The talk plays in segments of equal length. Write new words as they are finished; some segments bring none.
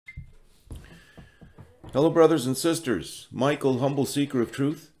Hello, brothers and sisters. Michael, humble seeker of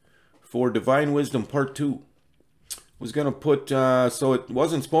truth, for Divine Wisdom Part 2. Was going to put, so it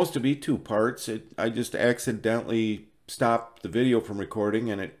wasn't supposed to be 2 parts. I just accidentally stopped the video from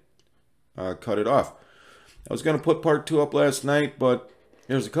recording and it cut it off. I was going to put Part 2 up last night, but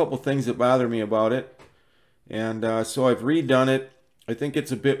there's a couple things that bother me about it. And so I've redone it. I think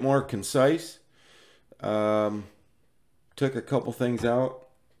it's a bit more concise. Took a couple things out.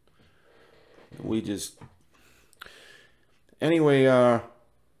 Anyway,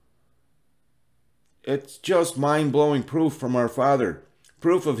 it's just mind-blowing proof from our Father.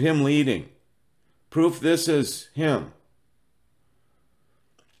 Proof of Him leading. Proof this is Him.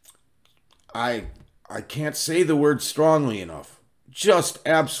 I can't say the word strongly enough. Just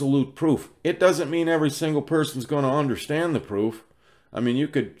absolute proof. It doesn't mean every single person's going to understand the proof. I mean, you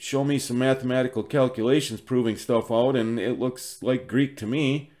could show me some mathematical calculations proving stuff out, and it looks like Greek to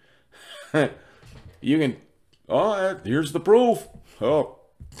me. You can, oh, here's the proof. Oh,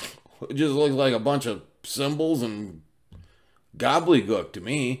 it just looks like a bunch of symbols and gobbledygook to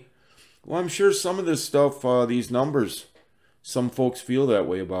me. Well, I'm sure some of this stuff, these numbers, some folks feel that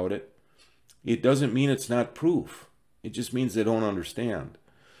way about it. It doesn't mean it's not proof. It just means they don't understand.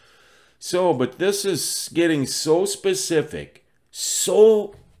 So, but this is getting so specific,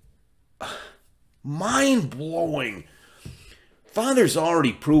 so mind-blowing. Father's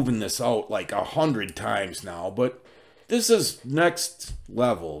already proven this out like 100 times now, but this is next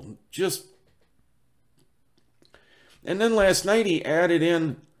level. And then last night he added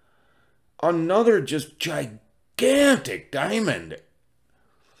in another just gigantic diamond.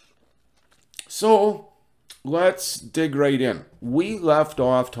 So let's dig right in. We left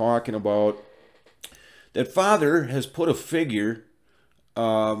off talking about that Father has put a figure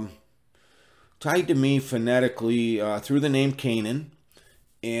tied to me phonetically through the name Canaan,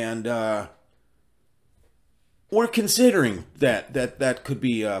 and we're considering that could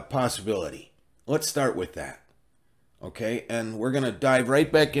be a possibility. Let's start with that, okay? And we're going to dive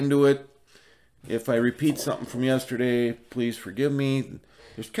right back into it. If I repeat something from yesterday, please forgive me.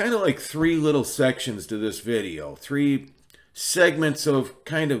 There's kind of like 3 little sections to this video, 3 segments of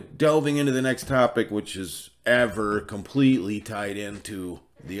kind of delving into the next topic, which is ever completely tied into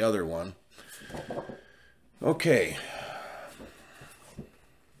the other one. Okay.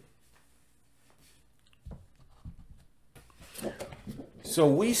 So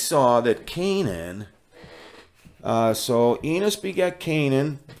we saw that Canaan, so Enos begat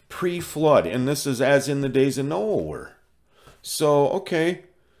Canaan pre-flood, and this is as in the days of Noah were. So, okay.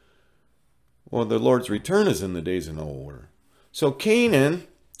 Well, the Lord's return is in the days of Noah were. So Canaan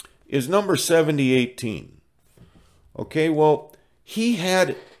is number 7018. Okay, well, he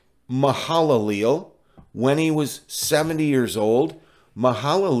had Mahalalel when he was 70 years old.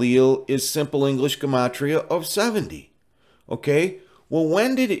 Mahalalel is simple English gematria of 70. Okay, well,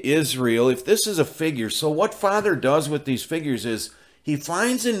 when did Israel, if this is a figure, so what Father does with these figures is he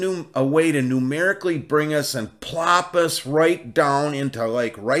finds a way to numerically bring us and plop us right down into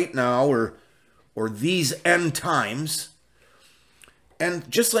like right now or these end times.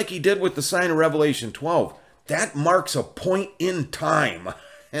 And just like he did with the sign of Revelation 12, that marks a point in time.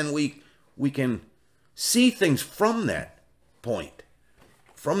 And we can see things from that point,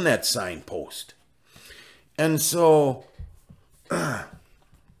 from that signpost. And so,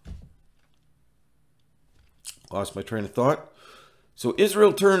 lost my train of thought. So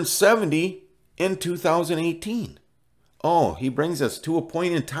Israel turned 70 in 2018. Oh, he brings us to a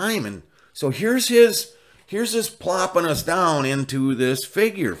point in time. And so here's his plopping us down into this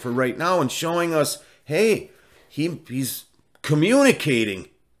figure for right now and showing us, hey, he's communicating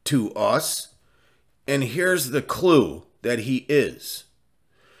to us, and here's the clue that he is.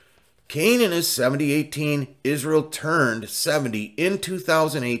 Canaan is 7018. Israel turned 70 in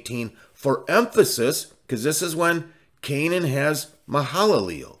 2018 for emphasis, because this is when Canaan has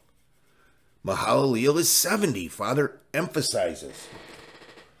Mahalalel. Mahalalel is 70. Father emphasizes.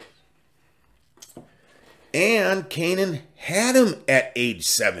 And Canaan had him at age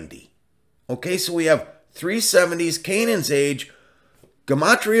 70. Okay, so we have 3 70s, Canaan's age,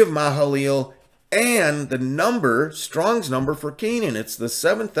 gematria of Mahalalel, and the number, Strong's number for Canaan. It's the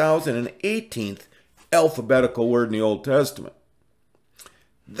 7018th alphabetical word in the Old Testament.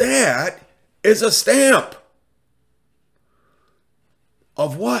 That is a stamp.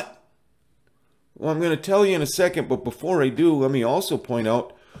 Of what? Well, I'm going to tell you in a second, but before I do, let me also point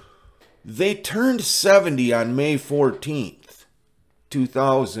out, they turned 70 on May 14th,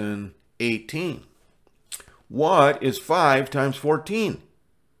 2018. What is 5 times 14?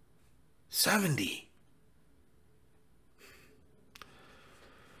 70.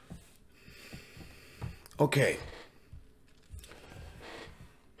 Okay.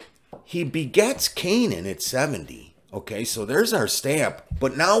 He begets Canaan at 70. Okay, so there's our stamp.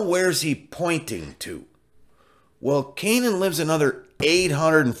 But now where's he pointing to? Well, Canaan lives another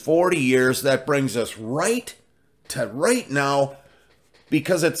 840 years. That brings us right to right now,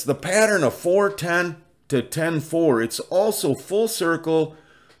 because it's the pattern of 4:10 to 10:4. It's also full circle,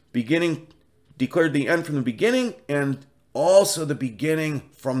 beginning, declared the end from the beginning, and also the beginning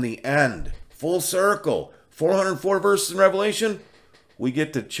from the end. Full circle. 404 verses in Revelation. We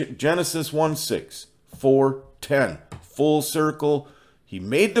get to Genesis 1:6, 4:10. Full circle. He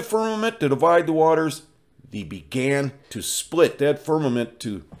made the firmament to divide the waters. He began to split that firmament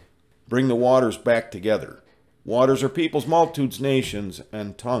to bring the waters back together. Waters are peoples, multitudes, nations,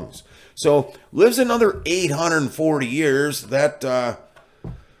 and tongues. So lives another 840 years. That's a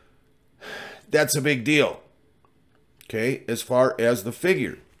big deal. Okay, as far as the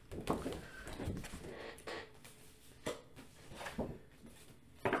figure.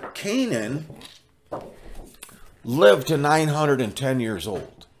 Canaan lived to 910 years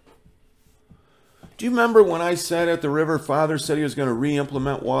old. Do you remember when I said at the river, Father said he was going to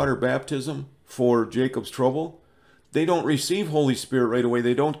re-implement water baptism for Jacob's trouble? They don't receive Holy Spirit right away.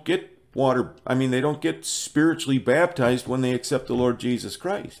 They don't get water. They don't get spiritually baptized when they accept the Lord Jesus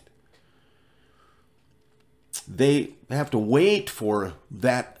Christ. They have to wait for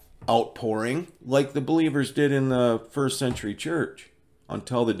that outpouring like the believers did in the first century church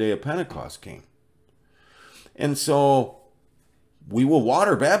until the day of Pentecost came. And so we will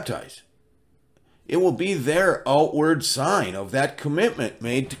water baptize. It will be their outward sign of that commitment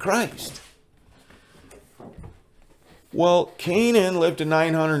made to Christ. Well, Canaan lived to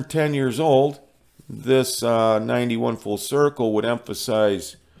 910 years old. This 91 full circle would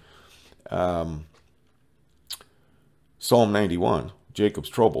emphasize Psalm 91, Jacob's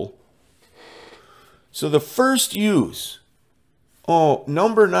trouble. So the first use,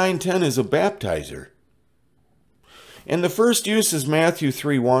 number 910 is a baptizer. And the first use is Matthew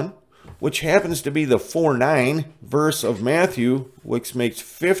 3:1, which happens to be the 4:9 verse of Matthew, which makes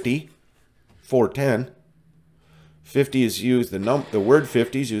 50, 4:10. 50 is used, the word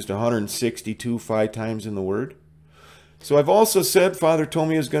 50 is used 162 5 times in the word. So I've also said, Father told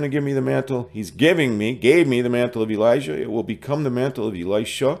me he was going to give me the mantle. Gave me the mantle of Elijah. It will become the mantle of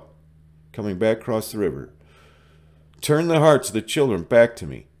Elisha, coming back across the river. Turn the hearts of the children back to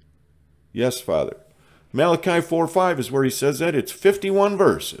me. Yes, Father. Malachi 4:5 is where he says that. It's 51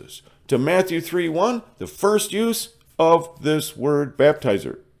 verses. To Matthew 3:1, the first use of this word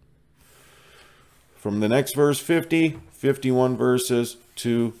baptizer. From the next verse 50, 51 verses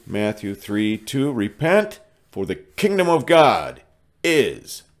to Matthew 3:2. Repent, for the kingdom of God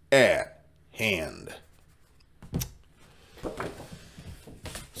is at hand.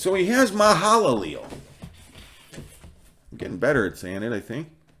 So he has Mahalalel. I'm getting better at saying it, I think.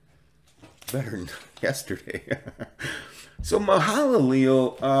 Better than yesterday. So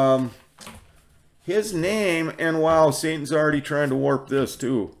Mahalalel, his name, and wow, Satan's already trying to warp this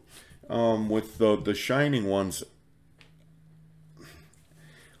too, with the shining ones.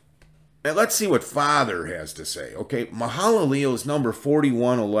 And let's see what Father has to say. Okay, Mahalalel is number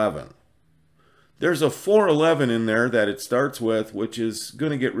 4111. There's a 411 in there that it starts with, which is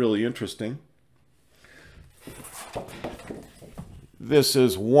going to get really interesting. This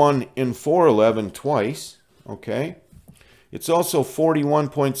is 1 in 411 twice. Okay. It's also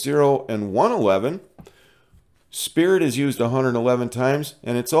 41.0 and 111. Spirit is used 111 times.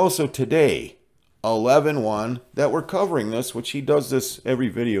 And it's also today, 11:1, that we're covering this, which he does this every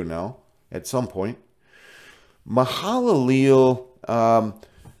video now at some point. Mahalalel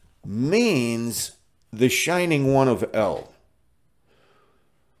means the shining one of El.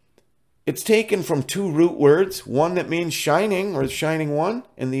 It's taken from two root words, one that means shining or shining one,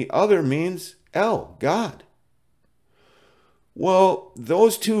 and the other means El, God. Well,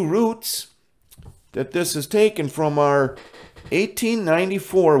 those two roots that this is taken from are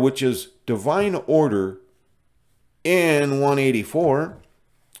 1894, which is divine order in 184.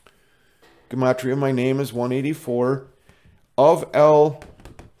 Gematria, my name is 184. Of El,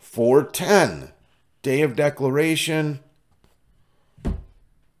 410. Day of declaration.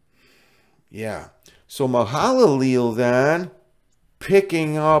 Yeah. So Mahalalel then,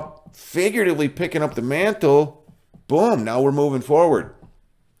 figuratively picking up the mantle. Boom, now we're moving forward.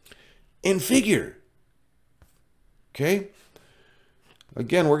 In figure. Okay?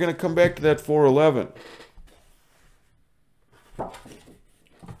 Again, we're going to come back to that 411.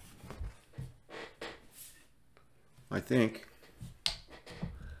 I think.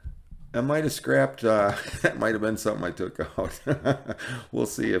 I might have scrapped, that might have been something I took out. We'll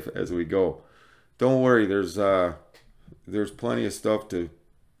see as we go. don't worry. There's plenty of stuff to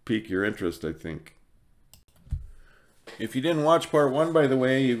pique your interest, I think. If you didn't watch part 1, by the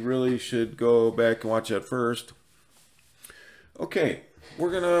way, you really should go back and watch that first. Okay, we're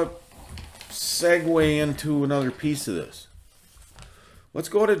going to segue into another piece of this. Let's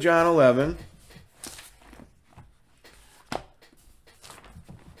go to John 11.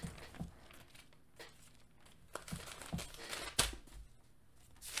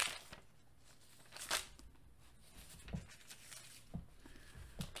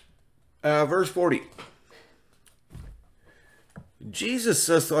 Verse 40. Jesus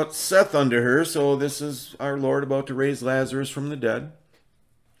saith unto her, so this is our Lord about to raise Lazarus from the dead.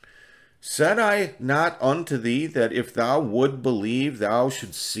 Said I not unto thee that if thou would believe, thou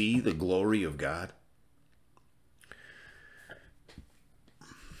shouldst see the glory of God?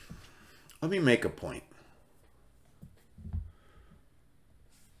 Let me make a point.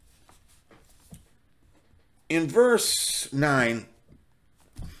 In verse 9,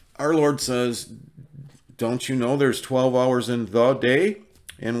 our Lord says, don't you know there's 12 hours in the day?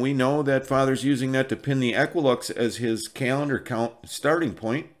 And we know that Father's using that to pin the equinox as his calendar count starting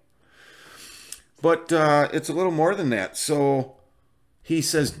point. But it's a little more than that. So he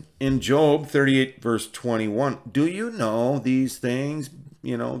says in Job 38, verse 21, do you know these things,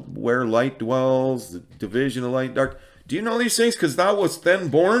 you know, where light dwells, the division of light and dark? Do you know these things because thou wast then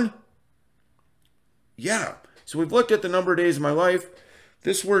born? Yeah. So we've looked at the number of days of my life.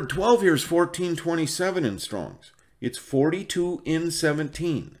 This word 12 here is 1427 in Strong's. It's 42 in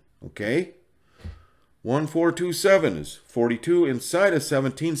 17, okay? 1427 is 42 inside of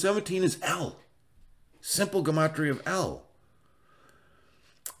 17. 17 is L. Simple gematria of L.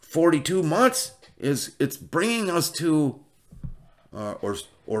 42 months it's bringing us to,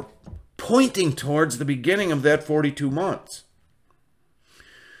 or pointing towards the beginning of that 42 months.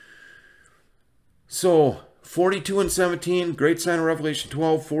 So 42 and 17, great sign of Revelation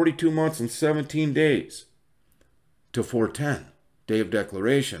 12, 42 months and 17 days to 410, day of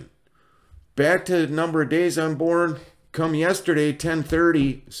declaration. Back to the number of days I'm born, come yesterday,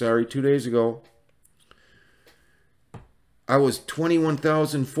 1030, sorry, 2 days ago, I was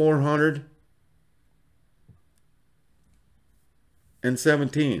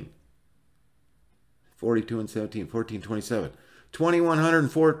 21,417. 42 and 17, 1427.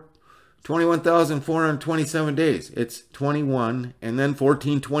 21,427 days. It's 21 and then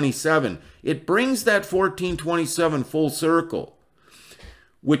 1427. It brings that 1427 full circle,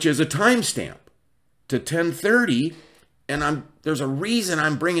 which is a timestamp, to 1030. And there's a reason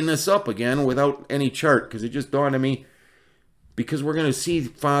I'm bringing this up again without any chart, because it just dawned on me, because we're going to see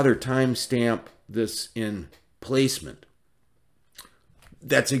Father timestamp this in placement.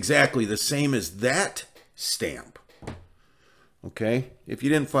 That's exactly the same as that stamp. Okay? If you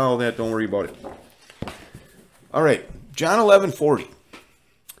didn't follow that, don't worry about it. All right. John 11:40.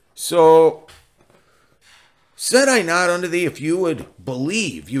 So, said I not unto thee, if you would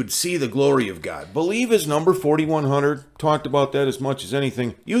believe, you'd see the glory of God. Believe is number 4100. Talked about that as much as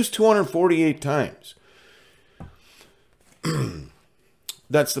anything. Used 248 times.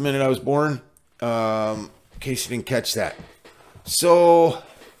 That's the minute I was born. In case you didn't catch that. So,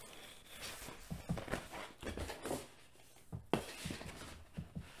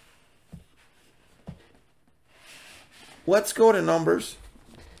 let's go to Numbers.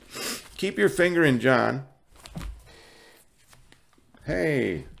 Keep your finger in John.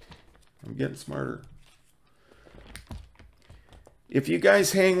 Hey, I'm getting smarter. If you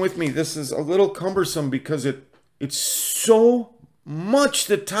guys hang with me, this is a little cumbersome because it's so much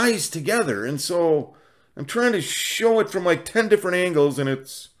that ties together. And so I'm trying to show it from like 10 different angles, and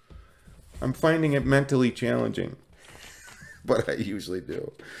I'm finding it mentally challenging. But I usually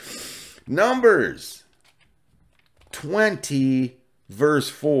do. Numbers 20, verse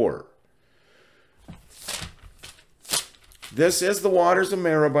 4. This is the waters of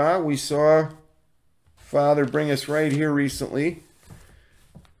Meribah. We saw Father bring us right here recently.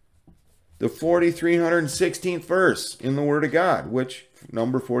 The 4,316th verse in the Word of God, which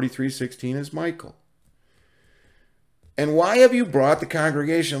number 4316 is Michael. And why have you brought the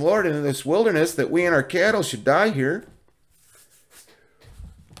congregation of the Lord into this wilderness, that we and our cattle should die here?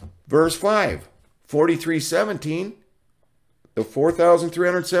 Verse 5, 4317. The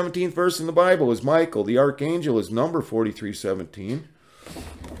 4,317th verse in the Bible is Michael. The archangel is number 4317.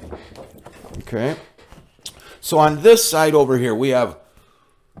 Okay. So on this side over here, we're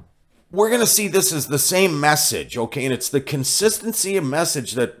going to see this is the same message, okay? And it's the consistency of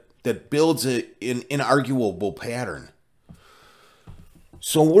message that builds an inarguable pattern.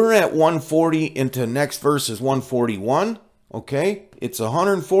 So we're at 140 into next verse is 141. Okay, it's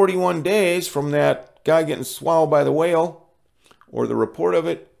 141 days from that guy getting swallowed by the whale, or the report of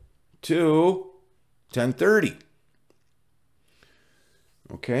it, to 10:30.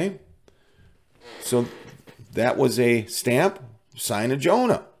 Okay, so that was a stamp, sign of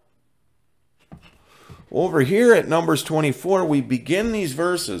Jonah. Over here at Numbers 24, we begin these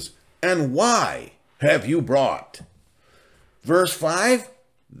verses. And why have you brought? Verse 5,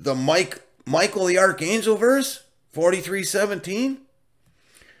 the Michael the Archangel verse, 43:17.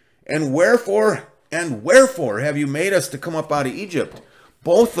 And wherefore have you made us to come up out of Egypt?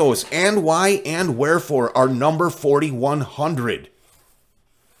 Both those, and why and wherefore, are number 4100.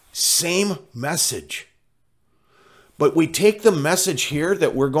 Same message. But we take the message here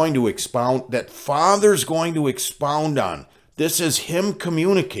that we're going to expound, that Father's going to expound on. This is him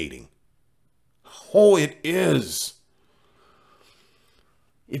communicating. Oh, it is.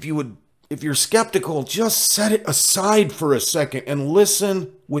 If you're skeptical, just set it aside for a second and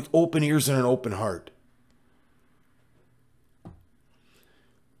listen with open ears and an open heart.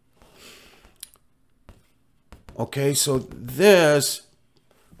 Okay, so this,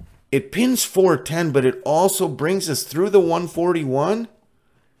 it pins 410, but it also brings us through the 141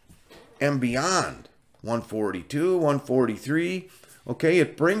 and beyond. 142, 143. Okay,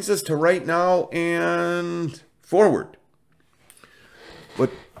 it brings us to right now and forward.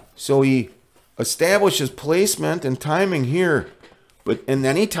 But so he establishes placement and timing here, and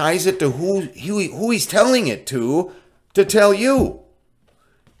then he ties it to who he's telling it to tell you.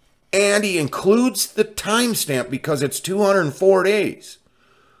 And he includes the timestamp because it's 204 days.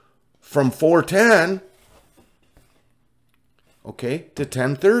 From 410, okay, to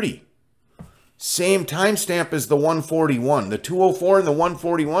 1030. Same timestamp as the 141. The 204 and the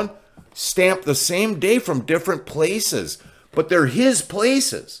 141 stamped the same day from different places, but they're his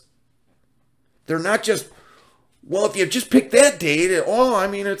places. They're not just, well, if you just pick that date,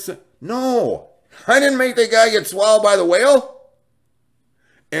 no. I didn't make the guy get swallowed by the whale.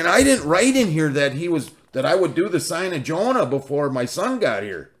 And I didn't write in here that I would do the sign of Jonah before my son got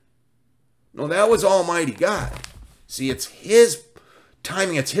here. No, that was Almighty God. See, it's his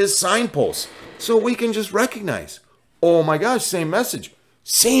timing, it's his signpost. So we can just recognize, oh my gosh, same message.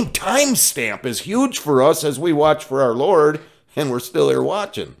 Same timestamp is huge for us as we watch for our Lord, and we're still here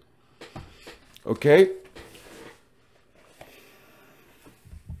watching. Okay?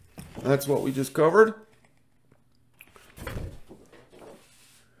 That's what we just covered.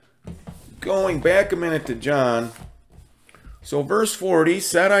 Going back a minute to John. So verse 40,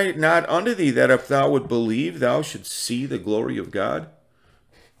 said I not unto thee that if thou would believe, thou shouldst see the glory of God?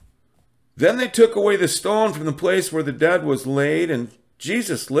 Then they took away the stone from the place where the dead was laid, and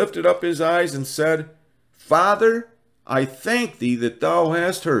Jesus lifted up his eyes and said, Father, I thank thee that thou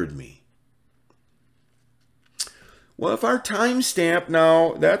hast heard me. Well, if our time stamp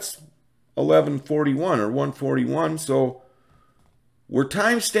now, that's 1141 or 141, so we're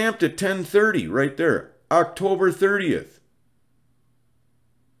time stamped at 10:30 right there, October 30th.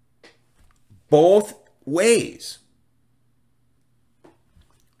 Both ways.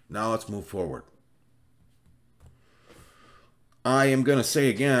 Now let's move forward. I am going to say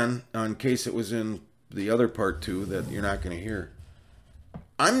again, in case it was in the other part too, that you're not going to hear.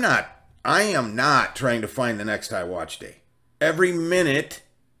 I am not trying to find the next high watch day. Every minute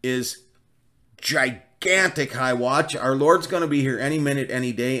is gigantic high watch. Our Lord's going to be here any minute,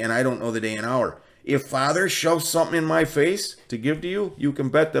 any day, and I don't know the day and hour. If Father shoves something in my face to give to you, you can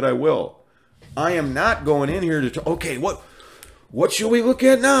bet that I will. I am not going in here to, okay, what should we look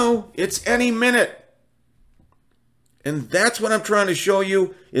at now? It's any minute. And that's what I'm trying to show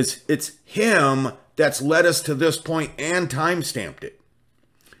you, is it's him that's led us to this point and time-stamped it.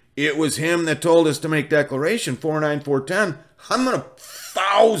 It was him that told us to make declaration 49410. I'm going to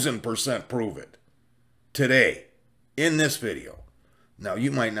 1000% prove it today in this video. Now,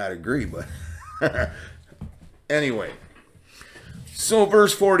 you might not agree, but anyway. So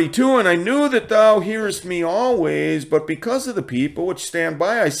verse 42, and I knew that thou hearest me always, but because of the people which stand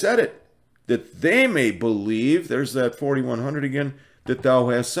by, I said it, that they may believe, there's that 4100 again, that thou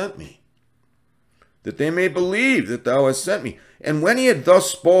hast sent me. That they may believe that thou hast sent me. And when he had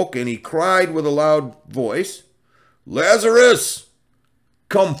thus spoken, he cried with a loud voice, Lazarus,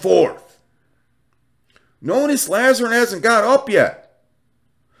 come forth. Notice Lazarus hasn't got up yet.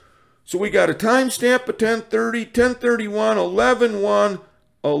 So we got a timestamp of 10:30, 10:31, 11:1,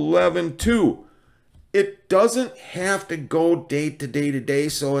 11:2. It doesn't have to go day to day to day.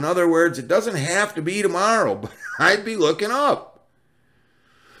 So in other words, it doesn't have to be tomorrow, but I'd be looking up.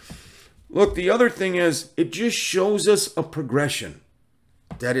 Look, the other thing is, it just shows us a progression,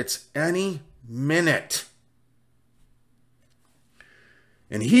 that it's any minute.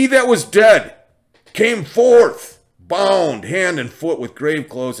 And he that was dead came forth, bound hand and foot with grave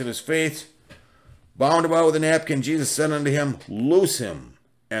clothes in his face, bound about with a napkin. Jesus said unto him, loose him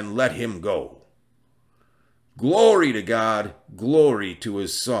and let him go. Glory to God, glory to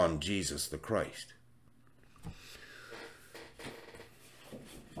his Son, Jesus the Christ.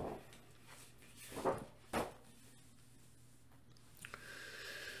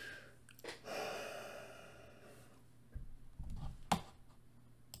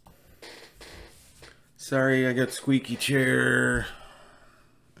 Sorry, I got squeaky chair.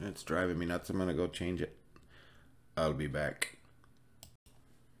 It's driving me nuts. I'm going to go change it. I'll be back.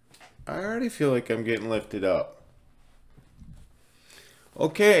 I already feel like I'm getting lifted up.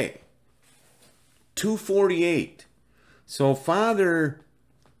 Okay. 248. So Father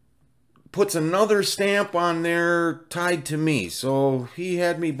puts another stamp on there tied to me. So he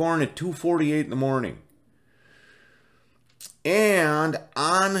had me born at 2:48 in the morning. And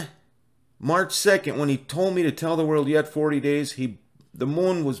on March 2nd, when he told me to tell the world yet 40 days, he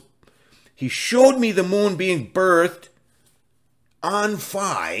showed me the moon being birthed on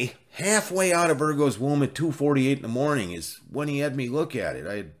Phi, halfway out of Virgo's womb at 2:48 in the morning is when he had me look at it.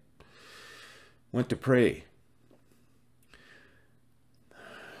 I went to pray.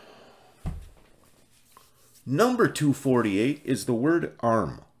 Number 248 is the word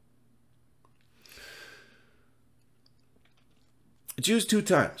arm. It's used 2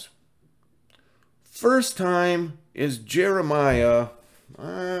 times. First time is Jeremiah.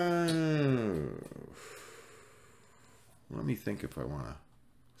 Let me think if I want to.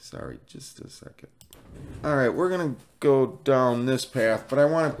 Sorry, just a second. All right, we're going to go down this path, but I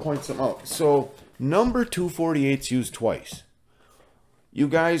want to point something out. So, number 248 is used twice. You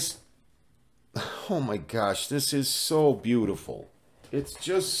guys, oh my gosh, this is so beautiful. It's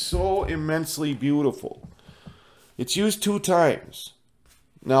just so immensely beautiful. It's used 2 times.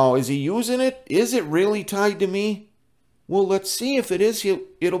 Now, is he using it? Is it really tied to me? Well, let's see if it is.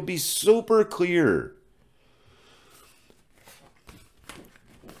 It'll be super clear.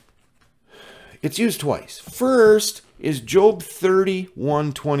 It's used twice. First is Job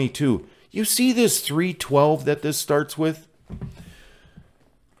 31:22. You see this 3:12 that this starts with?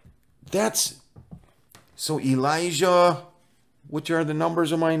 So Elijah, which are the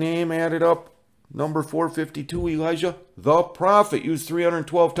numbers of my name added up? Number 452, Elijah, the prophet, used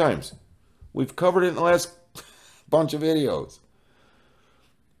 312 times. We've covered it in the last bunch of videos.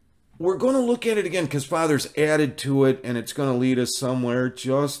 We're going to look at it again because Father's added to it and it's going to lead us somewhere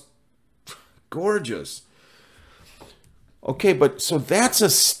just gorgeous. Okay, but so that's a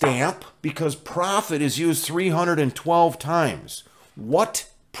stamp because prophet is used 312 times. What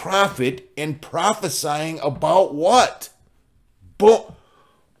prophet and prophesying about what? But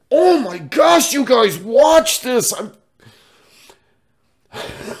oh my gosh, you guys, watch this.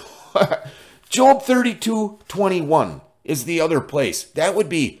 Job 32:21 is the other place. That would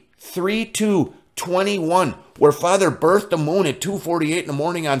be 3:2:21, where Father birthed the moon at 2:48 in the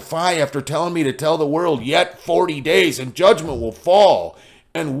morning on Phi after telling me to tell the world yet 40 days and judgment will fall.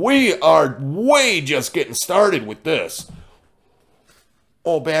 And we are way just getting started with this.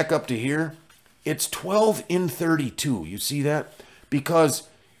 Oh, back up to here. It's 12:32. You see that? Because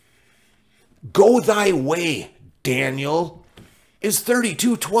go thy way, Daniel, is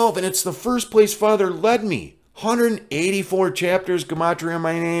 32:12, and it's the first place Father led me. 184 chapters, Gematria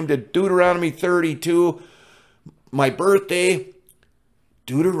my name, to Deuteronomy 32, my birthday,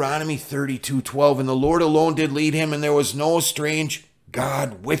 Deuteronomy 32:12, and the Lord alone did lead him, and there was no strange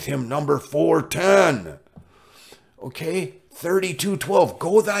God with him, number 410. Okay, 32:12,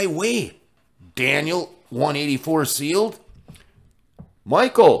 go thy way, Daniel 184 sealed.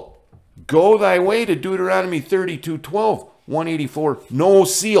 Michael, go thy way to Deuteronomy 32:12. 184, no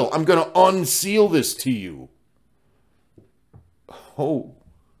seal. I'm going to unseal this to you. Oh,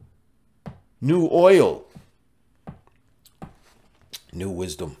 new oil. New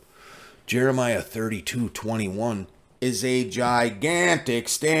wisdom. Jeremiah 32:21 is a gigantic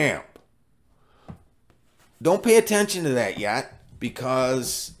stamp. Don't pay attention to that yet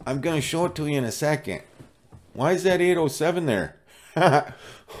because I'm going to show it to you in a second. Why is that 807 there?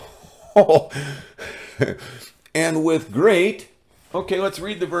 Oh. And with great, okay, let's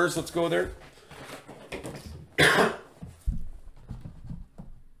read the verse. Let's go there.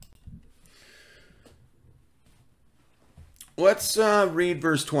 Let's read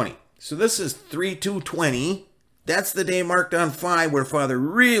verse 20. So this is 3:2:20. That's the day marked on Phi where Father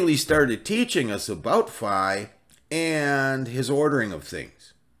really started teaching us about Phi and his ordering of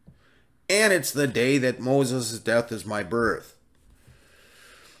things. And it's the day that Moses' death is my birth,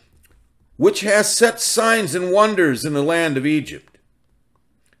 which has set signs and wonders in the land of Egypt,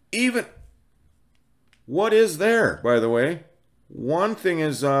 even, what is there, by the way? One thing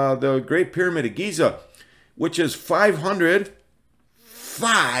is the Great Pyramid of Giza, which is 500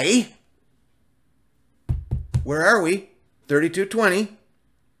 phi. Where are we? 3220.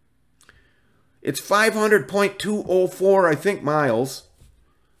 It's 500.204, I think, miles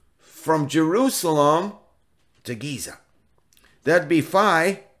from Jerusalem to Giza. That'd be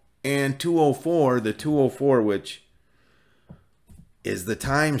phi and 204, the 204, which is the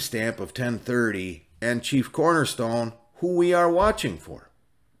timestamp of 1030, and Chief Cornerstone, who we are watching for.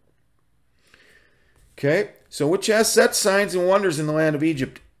 Okay, so which has set signs and wonders in the land of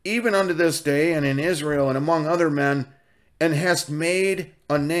Egypt, even unto this day, and in Israel, and among other men, and hast made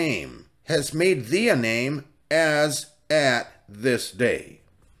a name, has made thee a name, as at this day.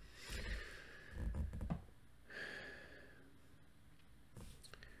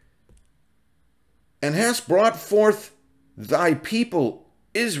 And hast brought forth thy people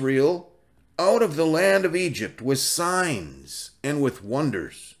Israel out of the land of Egypt with signs and with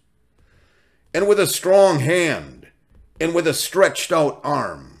wonders, and with a strong hand, and with a stretched out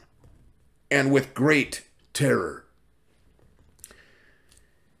arm, and with great terror.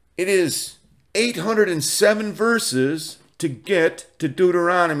 It is 807 verses to get to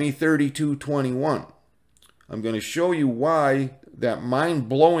Deuteronomy 32:21. I'm going to show you why that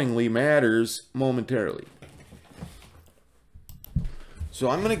mind-blowingly matters momentarily. So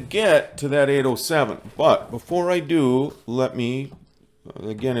I'm going to get to that 807. But before I do, let me,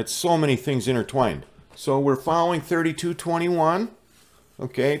 again, it's so many things intertwined. So we're following 32:21,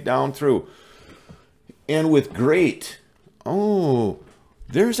 okay, down through. And with great, oh,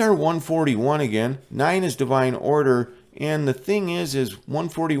 there's our 141 again. 9 is divine order. And the thing is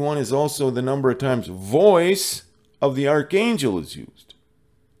 141 is also the number of times voice of the archangel is used.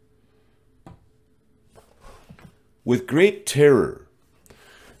 With great terror.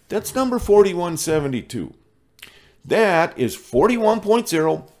 That's number 4172. That is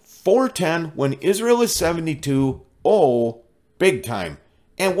 41.0, 410, when Israel is 72. Oh, big time.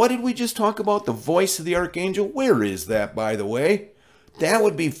 And what did we just talk about? The voice of the archangel? Where is that, by the way? That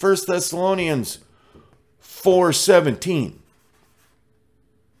would be 1 Thessalonians 4:17.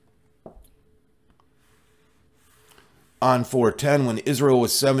 On 4:10, when Israel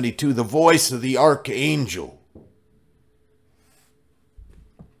was 72, the voice of the archangel.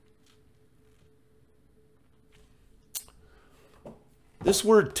 This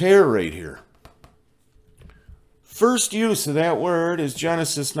word terror right here. First use of that word is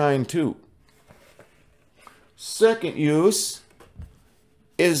Genesis 9:2. Second use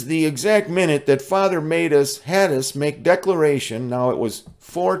is the exact minute that Father had us make declaration. Now it was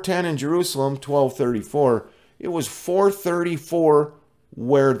 4:10 in Jerusalem, 12:34. It was 4:34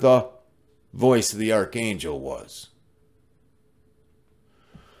 where the voice of the archangel was.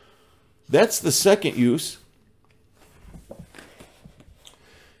 That's the second use.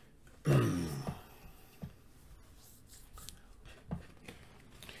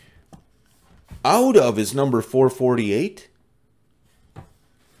 Out of is number 448.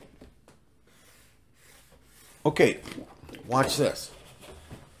 Okay, watch this.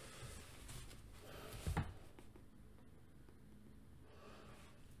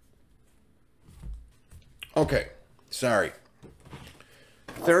 Okay, sorry.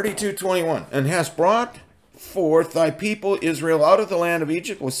 32:21. And hast brought forth thy people Israel out of the land of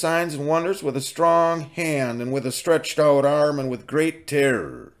Egypt with signs and wonders, with a strong hand, and with a stretched out arm, and with great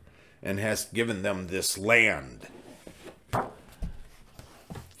terror, and hast given them this land.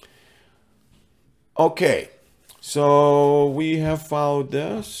 Okay, so we have followed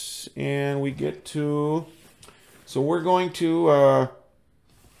this, and we get to, so we're going to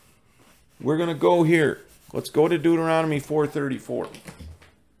go here. Let's go to Deuteronomy 4:34.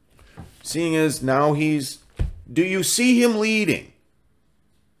 Seeing as now do you see him leading?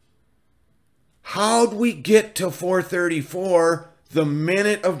 How'd we get to 4:34, the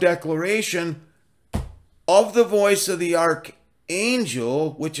minute of declaration of the voice of the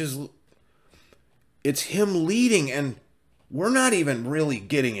archangel, which is, it's him leading, and we're not even really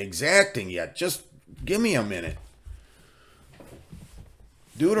getting exacting yet. Just give me a minute.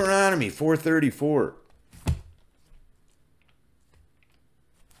 Deuteronomy 4:34.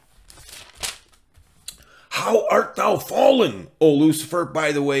 How art thou fallen, O Lucifer?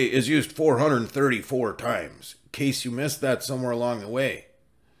 By the way, is used 434 times, in case you missed that somewhere along the way.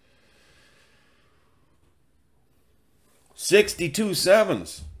 62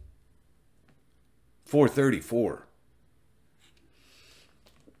 sevens. 434.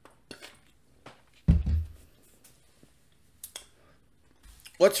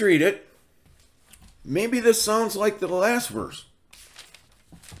 Let's read it. Maybe this sounds like the last verse.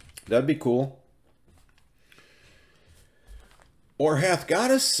 That'd be cool. Or hath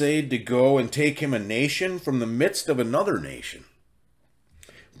God essayed to go and take him a nation from the midst of another nation?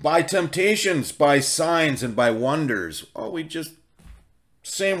 By temptations, by signs, and by wonders. Oh, we just,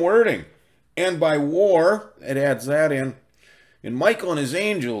 same wording. And by war, it adds that in. And Michael and his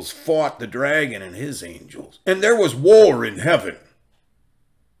angels fought the dragon and his angels. And there was war in heaven.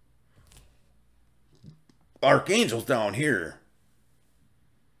 Archangels down here,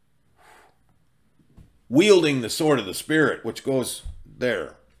 wielding the sword of the Spirit, which goes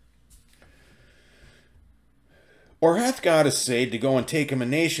there. Or hath God essayed to go and take him a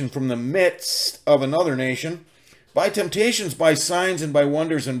nation from the midst of another nation, by temptations, by signs, and by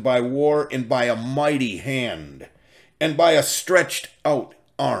wonders, and by war, and by a mighty hand, and by a stretched out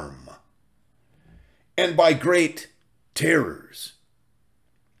arm, and by great terrors,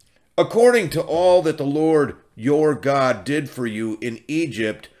 according to all that the Lord your God did for you in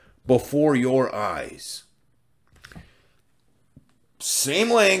Egypt before your eyes. Same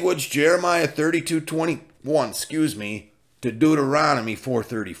language, Jeremiah 32:21, to Deuteronomy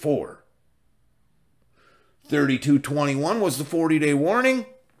 4:34. 32:21 was the 40-day warning.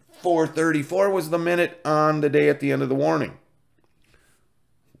 4:34 was the minute on the day at the end of the warning.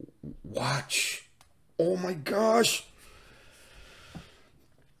 Watch. Oh my gosh.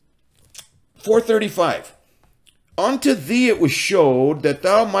 4:35. Unto thee it was showed that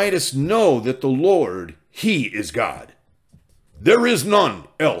thou mightest know that the Lord, he is God. There is none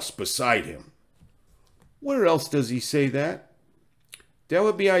else beside him. Where else does he say that? That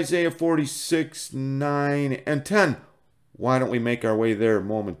would be Isaiah 46, 9, and 10. Why don't we make our way there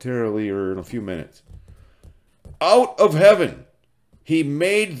momentarily or in a few minutes? Out of heaven he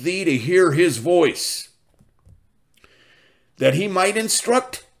made thee to hear his voice, that he might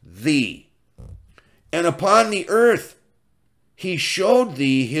instruct thee. And upon the earth he showed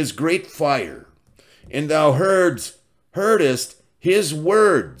thee his great fire, and thou heardest his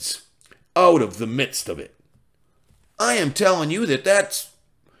words out of the midst of it. I am telling you that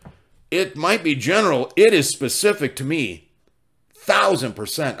it might be general. It is specific to me.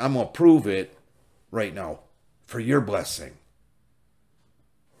 1,000%. I'm going to prove it right now for your blessing.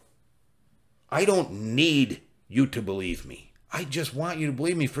 I don't need you to believe me. I just want you to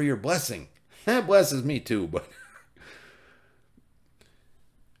believe me for your blessing. That blesses me too, but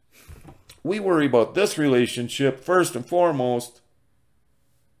we worry about this relationship first and foremost.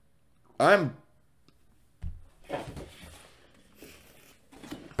 All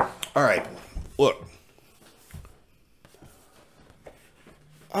right, look.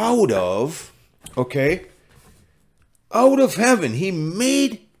 Out of heaven, he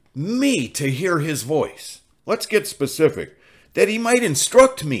made me to hear his voice. Let's get specific. That he might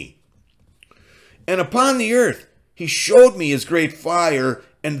instruct me. And upon the earth, he showed me his great fire,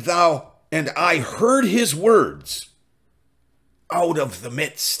 and I heard his words out of the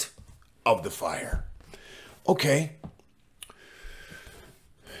midst of the fire. Okay.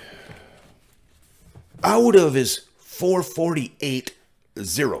 Out of is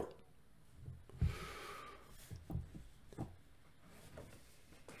 448:0.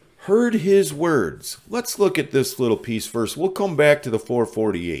 Heard his words. Let's look at this little piece first. We'll come back to the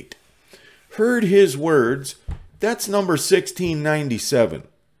 448. Heard his words. That's number 1697.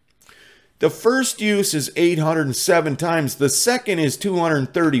 The first use is 807 times. The second is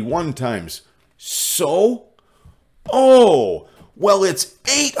 231 times. So, well, it's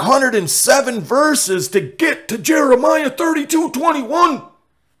 807 verses to get to Jeremiah 32:21.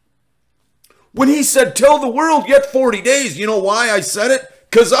 When he said, tell the world yet 40 days. You know why I said it?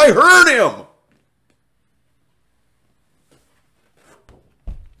 Because I heard him.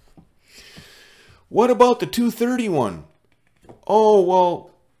 What about the 231? Oh,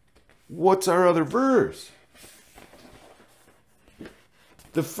 well, what's our other verse?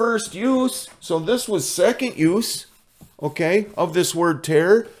 The first use, so this was second use, okay, of this word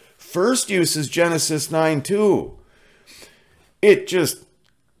terror. First use is Genesis 9:2. It just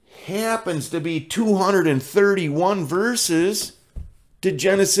happens to be 231 verses to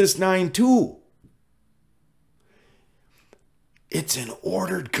Genesis 9:2. It's an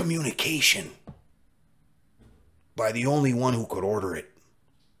ordered communication by the only one who could order it.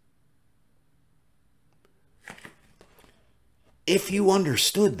 If you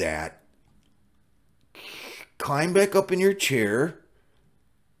understood that, climb back up in your chair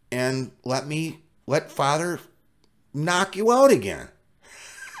and let Father knock you out again.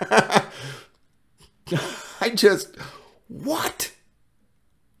 What?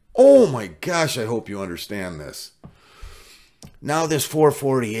 Oh my gosh, I hope you understand this. Now this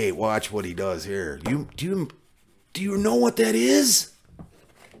 448, watch what he does here. Do you know what that is?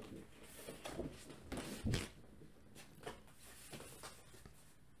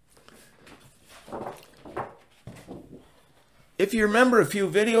 if you remember a few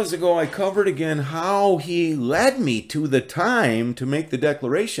videos ago, I covered again how he led me to the time to make the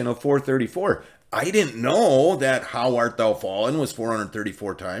declaration of 434. I didn't know that how art thou fallen was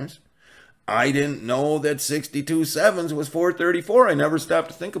 434 times. I didn't know that 62 sevens was 434. I never stopped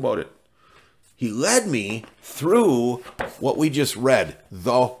to think about it. He led me through what we just read,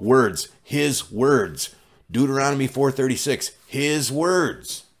 the words, his words. Deuteronomy 4:36, his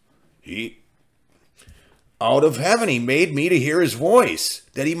words. Out of heaven he made me to hear his voice,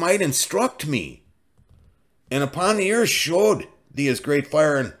 that he might instruct me. And upon the earth showed thee his great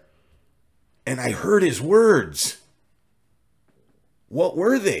fire, and I heard his words. What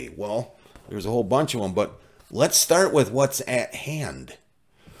were they? Well, there's a whole bunch of them, but let's start with what's at hand.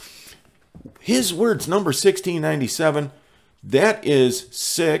 His words, number 1697, that is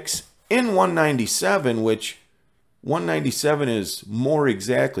 6 in 197, which 197 is more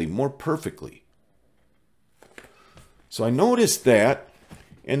exactly, more perfectly. So I noticed that,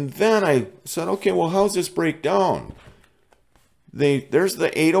 and then I said, okay, well, how's this break down? There's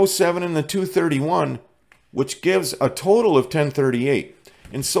the 807 and the 231, which gives a total of 1038.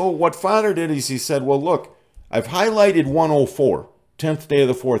 And so what Father did is he said, well, look, I've highlighted 104, 10th day of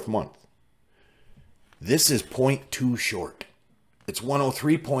the 4th month. This is 0.2 short. It's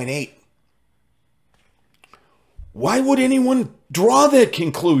 103.8. Why would anyone draw that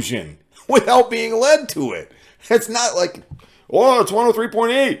conclusion without being led to it? It's not like, oh, it's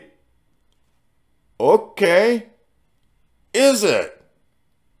 103.8. Okay. Is it?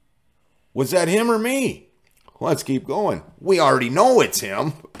 Was that him or me? Let's keep going. We already know it's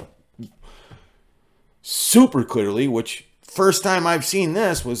him. Super clearly, which first time I've seen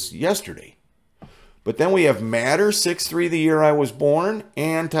this was yesterday. But then we have matter, 6-3, the year I was born,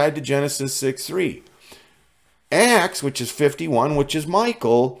 and tied to Genesis 6-3. Acts, which is 51, which is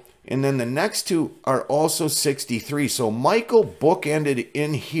Michael, and then the next two are also 63. So Michael bookended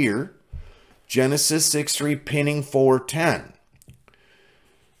in here, Genesis 6-3, pinning 4:10.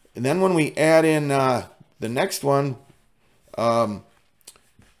 And then when we add in the next one,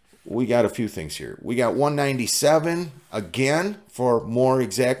 we got a few things here. We got 197, again, for more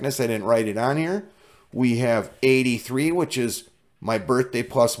exactness. I didn't write it on here. We have 83, which is my birthday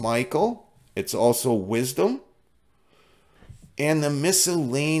plus Michael. It's also wisdom. And the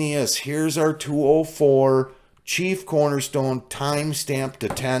miscellaneous, here's our 204, chief cornerstone, time stamped to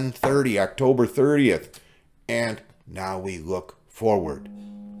 10/30, October 30th. And now we look forward.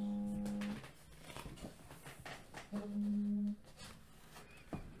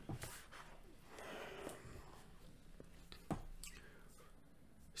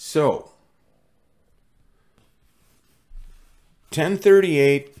 So,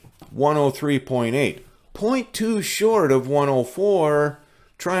 1038, 103.8. 0.2 short of 104,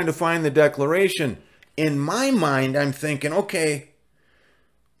 trying to find the declaration. In my mind, I'm thinking, okay,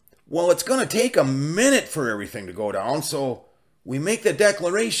 well, it's going to take a minute for everything to go down, so we make the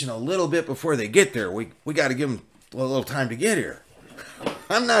declaration a little bit before they get there. We got to give them a little time to get here.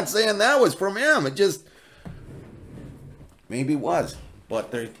 I'm not saying that was from him. It just maybe was,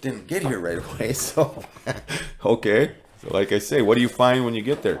 but they didn't get here right away, so okay. So like I say, what do you find when you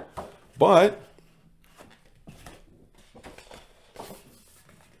get there? But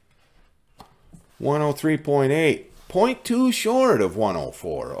 103.8, 0.2 short of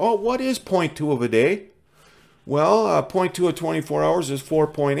 104. Oh, what is 0.2 of a day? Well, 0.2 of 24 hours is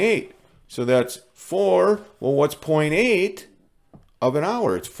 4.8. So that's 4. Well, what's 0.8 of an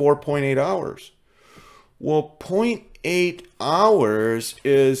hour? It's 4.8 hours. Well, 0.8 hours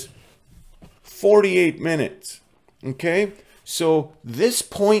is 48 minutes. Okay? So this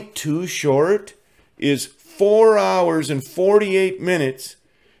 0.2 short is 4 hours and 48 minutes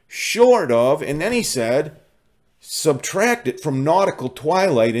short of, and then he said, subtract it from nautical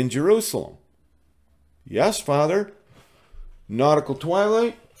twilight in Jerusalem. Yes, Father. Nautical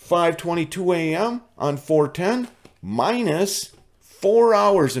twilight, 5:22 a.m. on 4:10, minus 4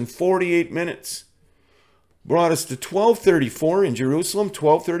 hours and 48 minutes. Brought us to 12:34 in Jerusalem.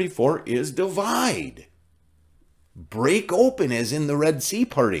 12:34 is divide. Break open as in the Red Sea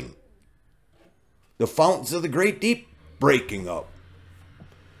parting. The fountains of the great deep breaking up.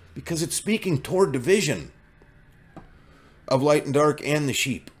 Because it's speaking toward division of light and dark and the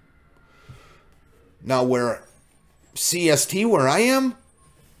sheep. Now where CST, where I am,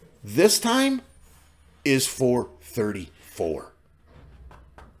 this time is 4:34.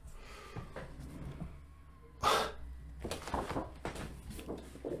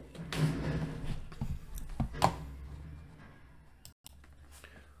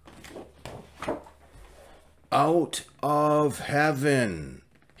 Out of heaven.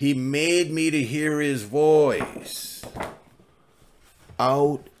 He made me to hear his voice.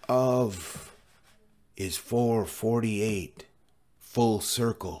 out of is 448. Full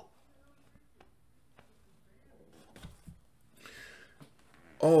circle.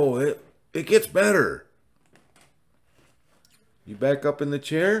 Oh, it gets better. You back up in the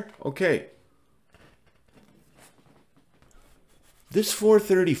chair? Okay. This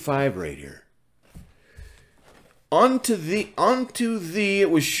 435 right here. Unto thee it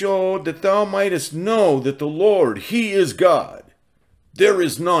was showed that thou mightest know that the Lord, He is God. There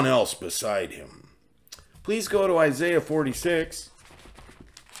is none else beside Him. Please go to Isaiah 46.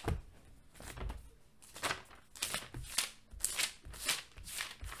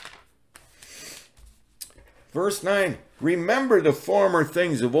 Verse 9, remember the former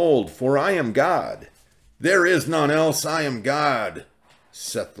things of old, for I am God. There is none else, I am God,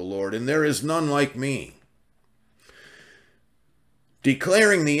 saith the Lord, and there is none like me.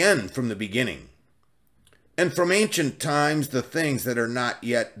 Declaring the end from the beginning, and from ancient times the things that are not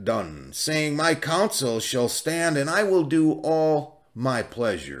yet done, saying, my counsel shall stand, and I will do all my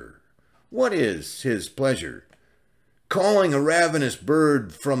pleasure. What is His pleasure? Calling a ravenous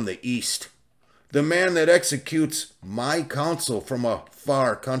bird from the east, the man that executes my counsel from a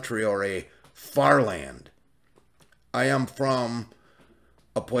far country or a far land. I am from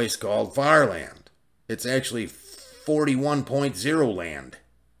a place called Farland. It's actually 41.0 land,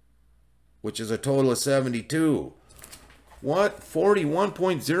 which is a total of 72. What?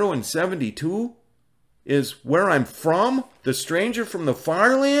 41.0 and 72 is where I'm from? The stranger from the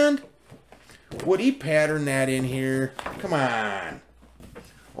far land? Would he pattern that in here? Come on.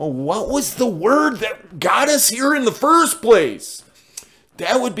 Oh, what was the word that got us here in the first place?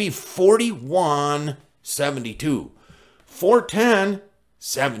 That would be 4172. 410,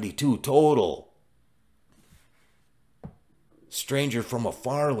 72 total. Stranger from a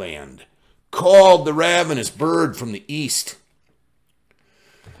far land, called the ravenous bird from the east.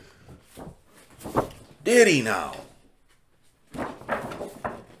 Did he now?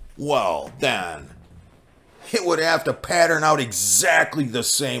 Well, then, it would have to pattern out exactly the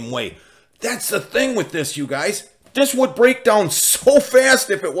same way. That's the thing with this, you guys. This would break down so fast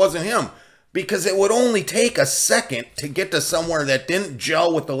if it wasn't him, because it would only take a second to get to somewhere that didn't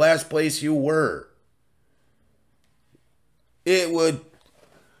gel with the last place you were. It would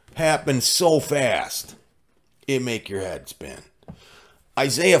happen so fast, it'd make your head spin.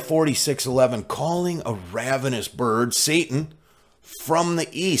 Isaiah 46:11, calling a ravenous bird, Satan, from the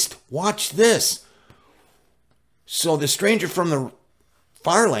east. Watch this. So the stranger from the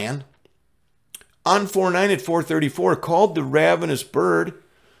far land, on 4:9 at 4:34, called the ravenous bird.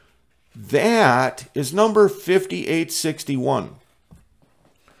 That is number 5861.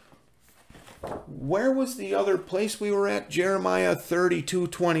 Where was the other place we were at? Jeremiah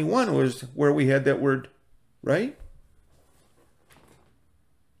 32:21 was where we had that word, right?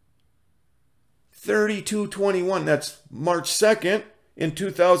 32:21. That's March 2nd in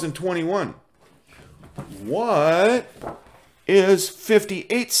 2021. What is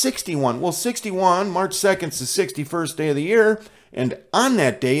 5861? Well, 61, March 2nd is the 61st day of the year. And on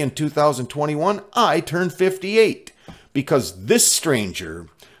that day in 2021, I turned 58. Because this stranger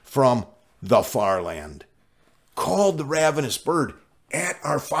from the far land called the ravenous bird at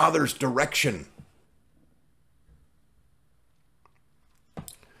our Father's direction.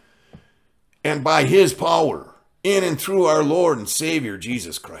 And by His power, in and through our Lord and Savior,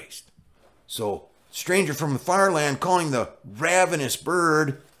 Jesus Christ. So, stranger from the far land calling the ravenous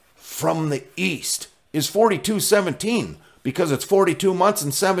bird from the east is 42:17, because it's 42 months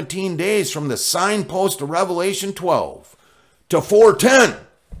and 17 days from the signpost of Revelation 12 to 4:10.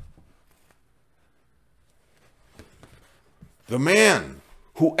 The man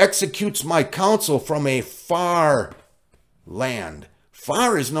who executes my counsel from a far land.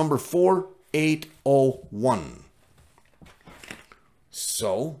 Far is number 4801.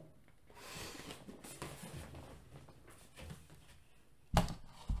 So,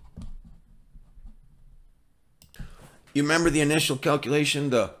 you remember the initial calculation,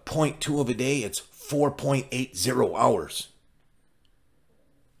 the 0.2 of a day? It's 4.80 hours.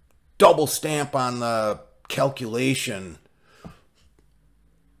 Double stamp on the calculation.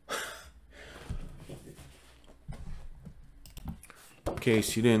 In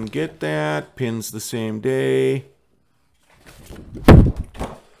case you didn't get that, pins the same day.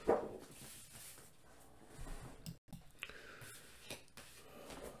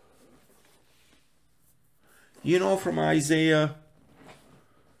 You know, from Isaiah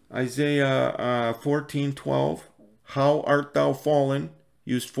 14:12, how art thou fallen,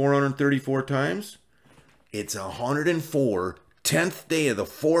 used 434 times. It's 104, 10th day of the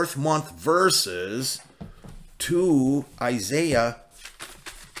 4th month, verses to Isaiah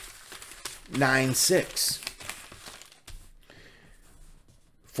 9:6.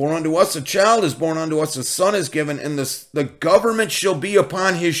 For unto us a child is born, unto us a son is given, and the government shall be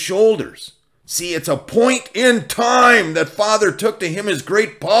upon his shoulders. See, it's a point in time that Father took to him his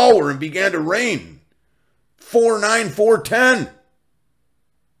great power and began to reign. 4:9, 4:10,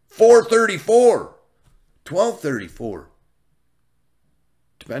 4:34, 12:34,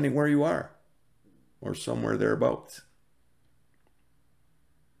 depending where you are, or somewhere thereabouts.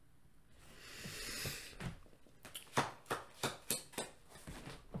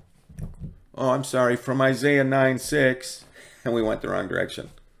 Oh, I'm sorry, from Isaiah 9:6, and we went the wrong direction.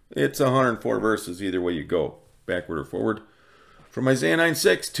 It's 104 verses either way you go, backward or forward. From Isaiah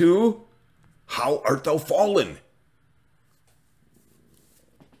 9:6 to, how art thou fallen?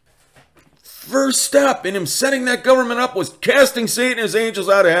 First step in him setting that government up was casting Satan and his angels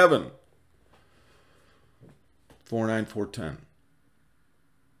out of heaven. 4:9, 4:10.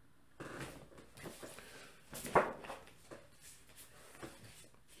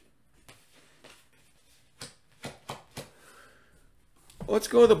 Let's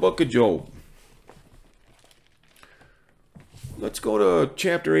go to the book of Job. Let's go to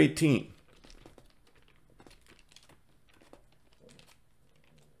chapter 18.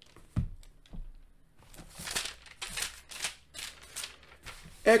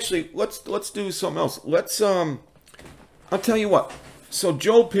 Actually, let's do something else. I'll tell you what. So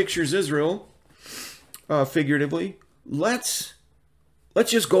Job pictures Israel figuratively. Let's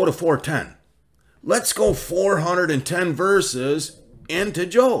just go to 4:10. Let's go 410 verses into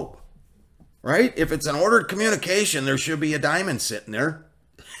Job, right? If it's an ordered communication, there should be a diamond sitting there.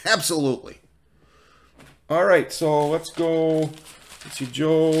 Absolutely. All right, so let's go. Let's see,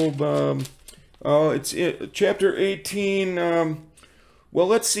 Job. Chapter 18. Well,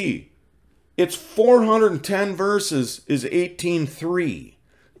 let's see. It's 410 verses is 18:3,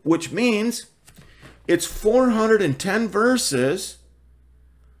 which means it's 410 verses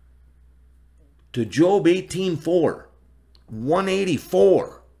to Job 18:4.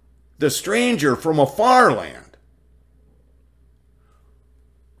 184, the stranger from a far land,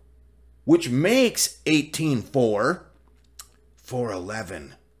 which makes 18:4,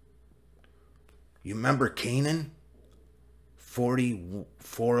 411. You remember Canaan?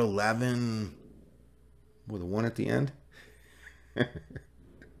 411 with a 1 at the end?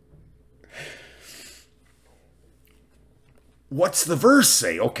 What's the verse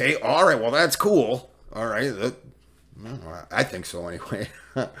say? Okay, all right, well, that's cool. All right, I think so anyway.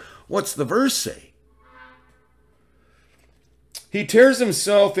 What's the verse say? He tears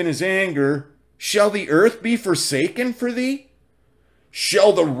himself in his anger. Shall the earth be forsaken for thee?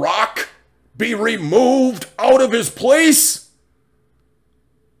 Shall the rock be removed out of his place?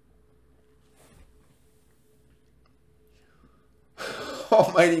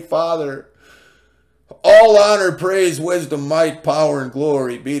 Almighty Father, all honor, praise, wisdom, might, power, and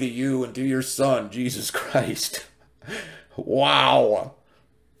glory be to you and to your Son, Jesus Christ. Wow.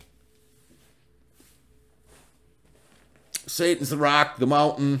 Satan's the rock, the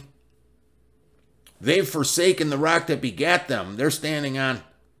mountain. They've forsaken the rock that begat them. They're standing on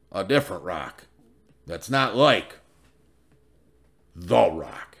a different rock that's not like the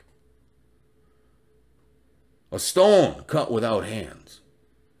rock. A stone cut without hands.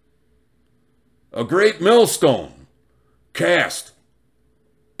 A great millstone cast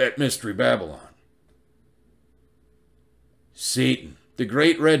at Mystery Babylon. Satan, the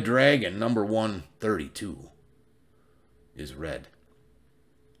great red dragon, number 132, is red.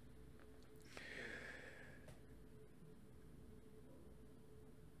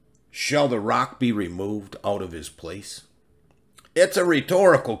 Shall the rock be removed out of his place? It's a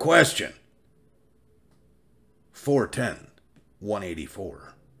rhetorical question. 410, 184.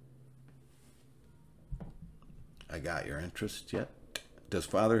 I got your interest yet? Does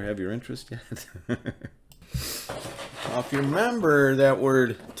Father have your interest yet? Now, if you remember that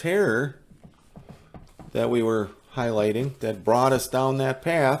word terror that we were highlighting, that brought us down that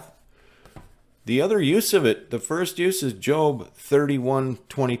path, the other use of it, the first use is Job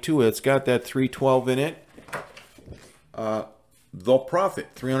 31:22. It's got that 312 in it. The prophet,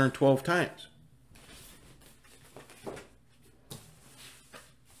 312 times.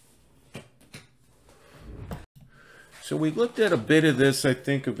 So we looked at a bit of this, I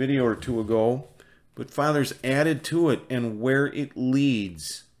think, a video or two ago, but Father's added to it, and where it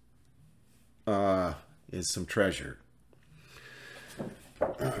leads is some treasure.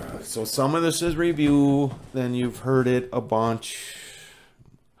 So some of this is review, then you've heard it a bunch.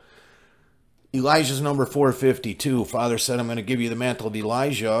 Elijah's number 452. Father said, I'm going to give you the mantle of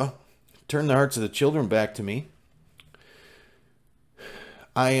Elijah. Turn the hearts of the children back to me.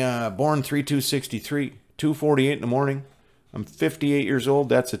 I born 3/2/63, 2:48 in the morning. I'm 58 years old.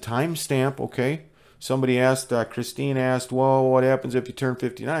 That's a time stamp, okay? Somebody asked, Christine asked, well, what happens if you turn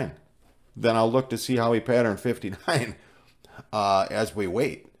 59? Then I'll look to see how he patterned 59 as we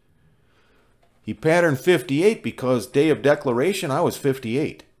wait. He patterned 58 because day of declaration, I was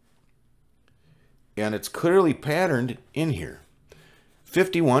 58. And it's clearly patterned in here.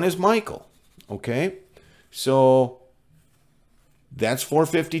 51 is Michael, okay? So that's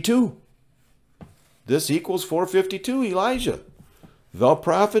 452. This equals 452, Elijah. The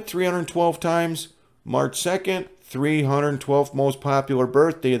prophet, 312 times. March 2nd, 312th most popular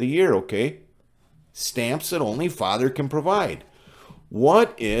birthday of the year, okay? Stamps that only Father can provide.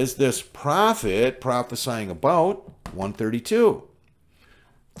 What is this prophet prophesying about? 132.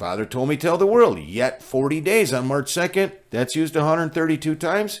 Father told me tell the world, yet 40 days on March 2nd. That's used 132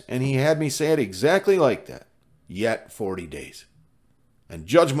 times, and he had me say it exactly like that. Yet 40 days. And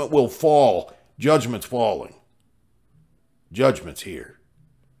judgment will fall. Judgment's falling. Judgment's here.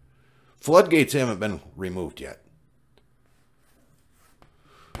 Floodgates haven't been removed yet.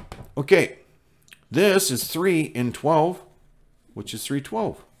 Okay, this is 3 in 12, which is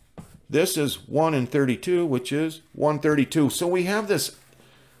 312. This is 1 in 32, which is 132. So we have this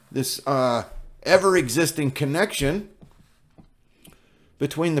ever-existing connection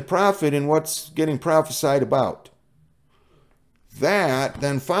between the prophet and what's getting prophesied about. That,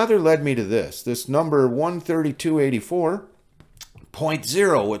 then Father led me to this number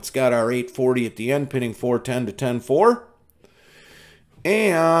 132.84.0. It's got our 840 at the end, pinning 410 to 10.4.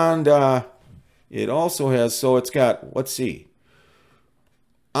 And it also has, so it's got, let's see,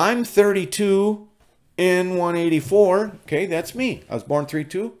 I'm 32 in 184. Okay, that's me. I was born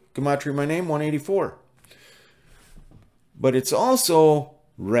 3-2. Gematria, my name, 184. But it's also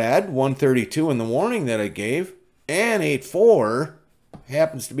read 132 in the warning that I gave, and 84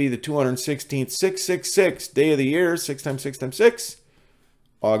 happens to be the 216th, 666 day of the year, 6 times 6 times 6,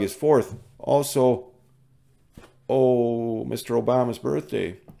 August 4th. Also, Mr. Obama's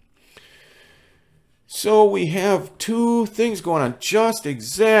birthday. So we have two things going on just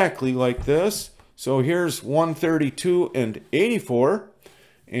exactly like this. So here's 132 and 84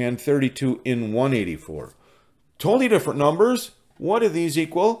 and 32 in 184. Totally different numbers. What do these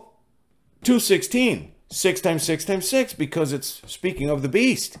equal? 216. 6 times 6 times 6 because it's speaking of the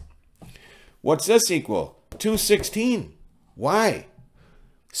beast. What's this equal? 216. Why?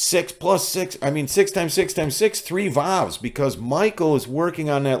 6 plus 6, 6 times 6 times 6, 3 vows, because Michael is working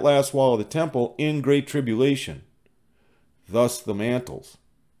on that last wall of the temple in great tribulation. Thus the mantles.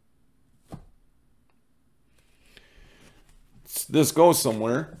 This goes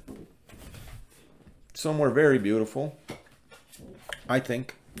somewhere. Somewhere very beautiful, I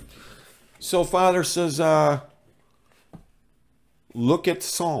think. So Father says, look at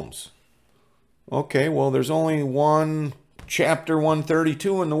Psalms. Okay, well, there's only one chapter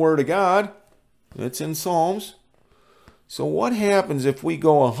 132 in the Word of God. It's in Psalms. So what happens if we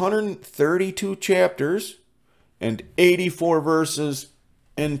go 132 chapters and 84 verses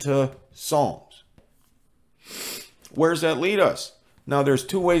into Psalms? Where does that lead us? Now, there's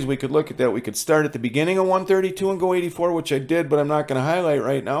two ways we could look at that. We could start at the beginning of 132 and go 84, which I did, but I'm not going to highlight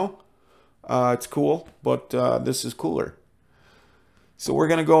right now. It's cool, but this is cooler. So we're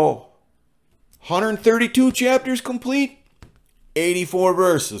going to go 132 chapters complete, 84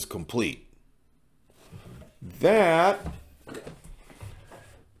 verses complete. That,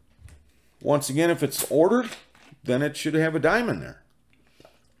 once again, if it's ordered, then it should have a diamond there.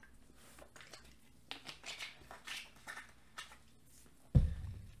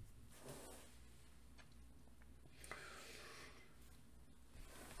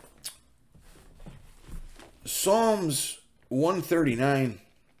 Psalms 139.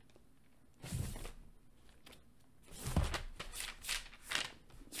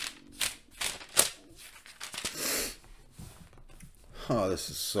 Oh,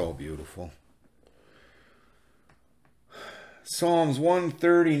 this is so beautiful. Psalms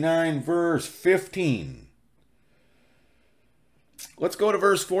 139, verse 15. Let's go to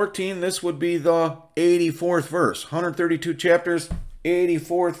verse 14. This would be the 84th verse. 132 chapters,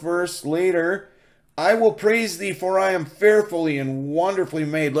 84th verse. Later, I will praise thee, for I am fearfully and wonderfully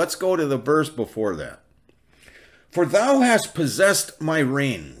made. Let's go to the verse before that. For thou hast possessed my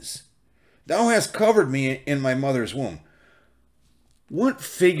reins. Thou hast covered me in my mother's womb. What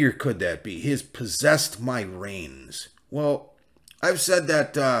figure could that be? He has possessed my reins. Well, I've said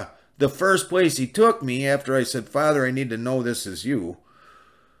that the first place he took me after I said, Father, I need to know this is you,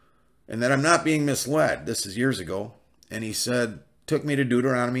 and that I'm not being misled. This is years ago. And he said, took me to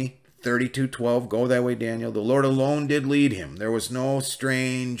Deuteronomy 32:12, go that way, Daniel. The Lord alone did lead him. There was no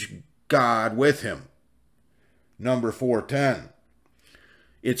strange God with him. Number 4:10.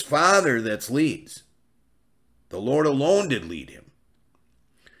 It's Father that leads. The Lord alone did lead him.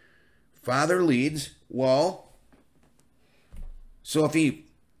 Father leads. Well, so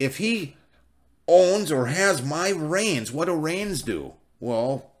if he owns or has my reins, what do reins do?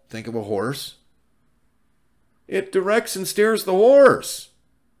 Well, think of a horse. It directs and steers the horse.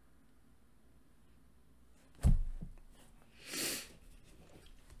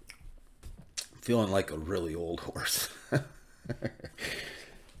 Feeling like a really old horse.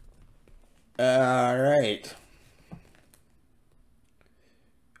 All right.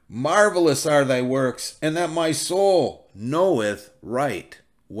 Marvelous are thy works, and that my soul knoweth right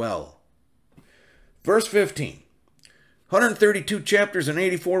well. Verse 15. 132 chapters and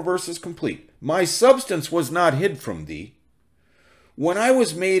 84 verses complete. My substance was not hid from thee, when I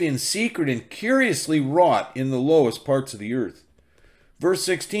was made in secret and curiously wrought in the lowest parts of the earth. Verse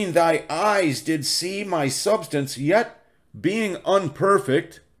 16, thy eyes did see my substance, yet being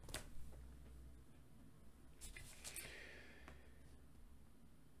unperfect.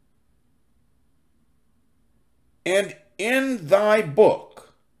 And in thy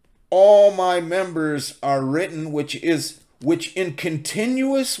book all my members are written, which in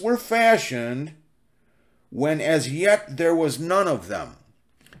continuous were fashioned, when as yet there was none of them.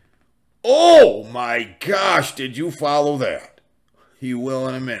 Oh my gosh, did you follow that? You will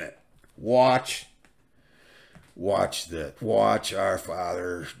in a minute. Watch that. Watch our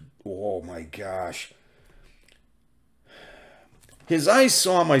Father. Oh my gosh. His eyes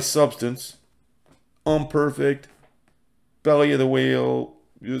saw my substance, unperfect, belly of the whale,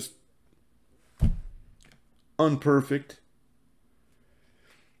 just unperfect.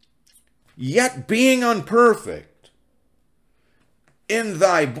 Yet being unperfect, in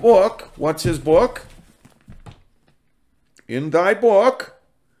thy book, what's his book? In thy book,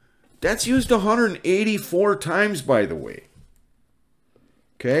 that's used 184 times, by the way.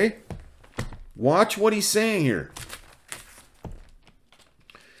 Okay? Watch what he's saying here.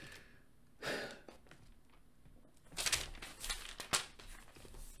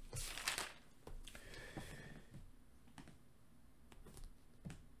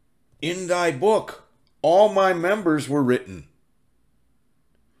 In thy book, all my members were written.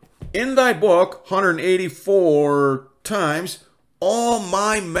 In thy book, 184 times, all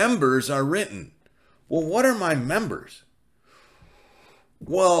my members are written. Well, what are my members?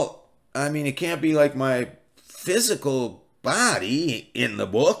 Well, I mean, it can't be like my physical body in the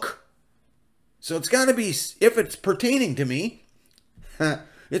book. So it's got to be, if it's pertaining to me,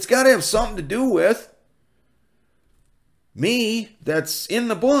 it's got to have something to do with me that's in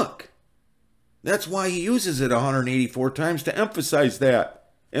the book. That's why he uses it 184 times, to emphasize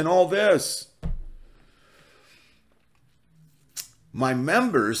that and all this. My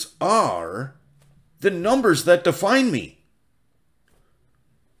members are the numbers that define me.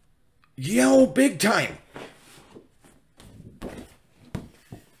 Yo, big time.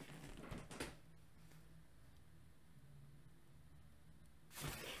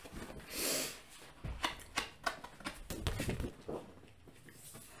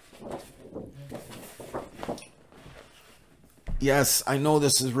 Yes, I know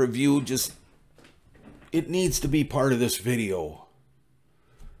this is review, just it needs to be part of this video.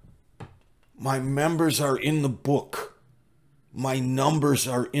 My members are in the book. My numbers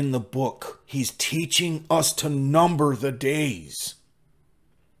are in the book. He's teaching us to number the days.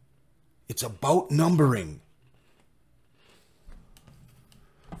 It's about numbering.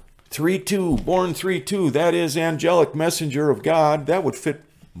 3-2, born 3-2, that is angelic messenger of God. That would fit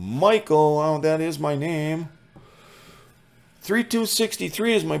Michael. Oh, that is my name.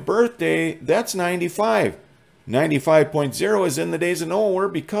 3263 is my birthday. That's 95. 95.0 is in the days of Noah,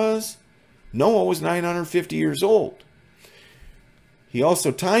 because Noah was 950 years old. He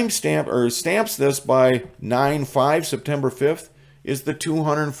also stamps this by 9/5, September 5th, is the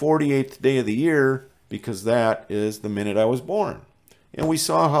 248th day of the year, because that is the minute I was born. And we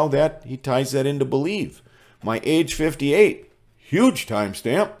saw how that he ties that into believe. My age 58, huge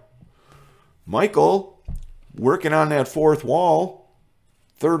timestamp. Michael, working on that fourth wall,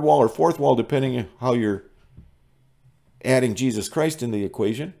 third wall or fourth wall, depending on how you're adding Jesus Christ in the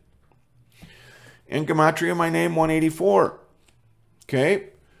equation. And gematria, my name, 184. Okay.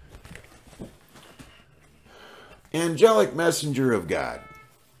 Angelic messenger of God.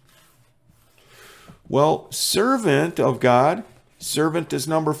 Well, servant of God. Servant is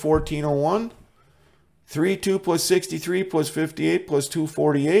number 1401. 32 plus 63 plus 58 plus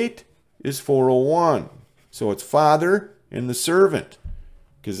 248 is 401. So it's Father and the servant.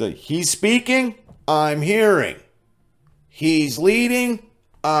 Because he's speaking, I'm hearing. He's leading,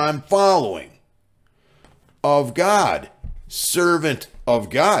 I'm following. Of God, servant of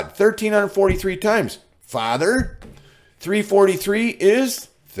God. 1,343 times. Father, 343 is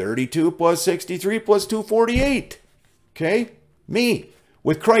 32 plus 63 plus 248. Okay? Me,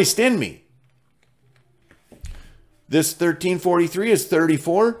 with Christ in me. This 1343 is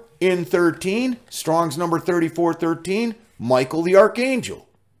 34 in 13. Strong's number 3413. Michael the Archangel.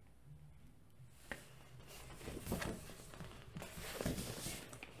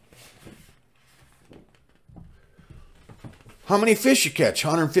 How many fish you catch?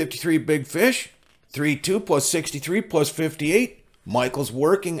 153 big fish. 32 plus 63 plus 58. Michael's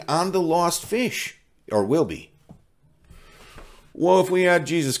working on the lost fish. Or will be. Well, if we add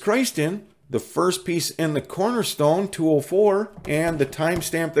Jesus Christ in, the first piece in the cornerstone, 204, and the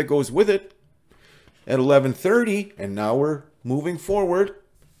timestamp that goes with it at 11:30, and now we're moving forward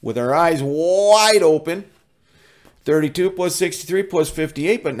with our eyes wide open. 32 plus 63 plus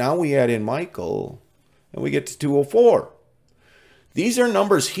 58, but now we add in Michael, and we get to 204. These are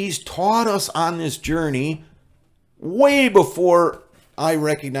numbers he's taught us on this journey way before I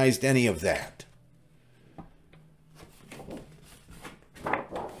recognized any of that.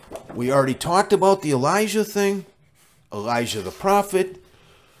 We already talked about the Elijah thing, Elijah the prophet,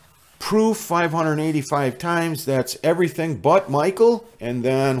 proof 585 times, that's everything but Michael, and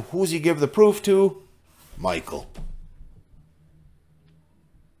then who's he give the proof to? Michael.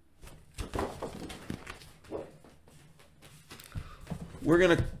 We're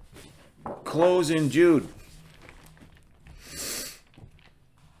going to close in Jude.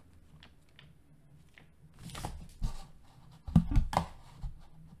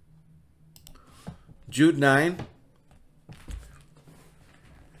 Jude 9.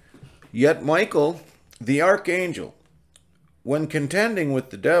 Yet Michael, the archangel, when contending with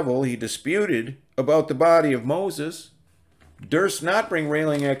the devil, he disputed about the body of Moses, durst not bring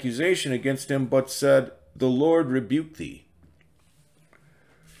railing accusation against him, but said, the Lord rebuke thee.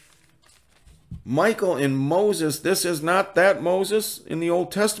 Michael and Moses, this is not that Moses in the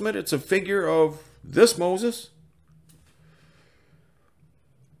Old Testament. It's a figure of this Moses.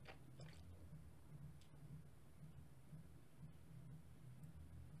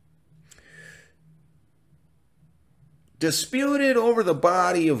 Disputed over the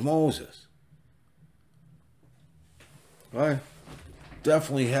body of Moses. I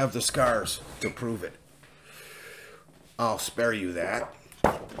definitely have the scars to prove it. I'll spare you that.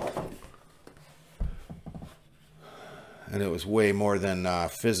 And it was way more than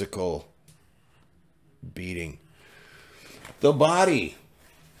physical beating. The body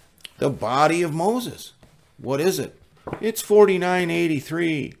of Moses. What is it? It's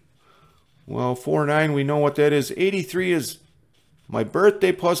 4983. Well, 49, we know what that is. 83 is my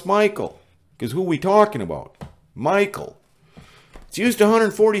birthday plus Michael. Because who are we talking about? Michael. It's used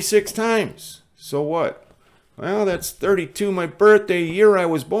 146 times. So what? Well, that's 32, my birthday, year I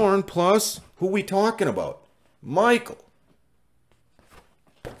was born, plus who are we talking about? Michael.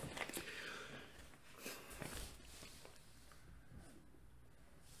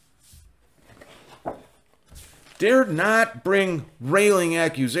 Dared not bring railing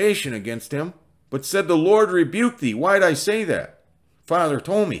accusation against him, but said, the Lord rebuke thee. Why'd I say that? Father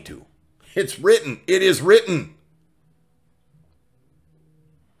told me to. It's written. It is written.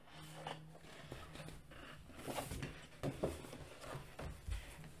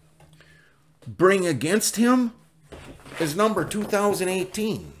 Bring against him is number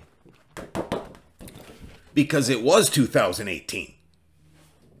 2018. Because it was 2018.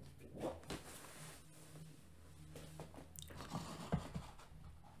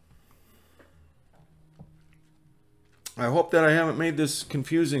 I hope that I haven't made this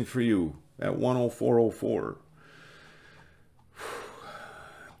confusing for you at 10404.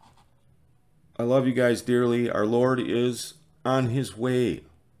 I love you guys dearly. Our Lord is on his way.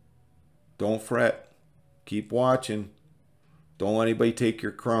 Don't fret. Keep watching. Don't let anybody take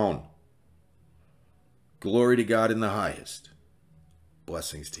your crown. Glory to God in the highest.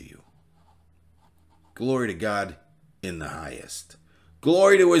 Blessings to you. Glory to God in the highest.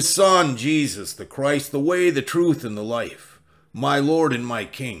 Glory to his Son, Jesus, the Christ, the way, the truth, and the life, my Lord and my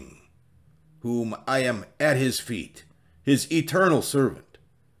King, whom I am at his feet, his eternal servant.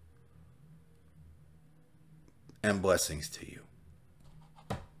 And blessings to you.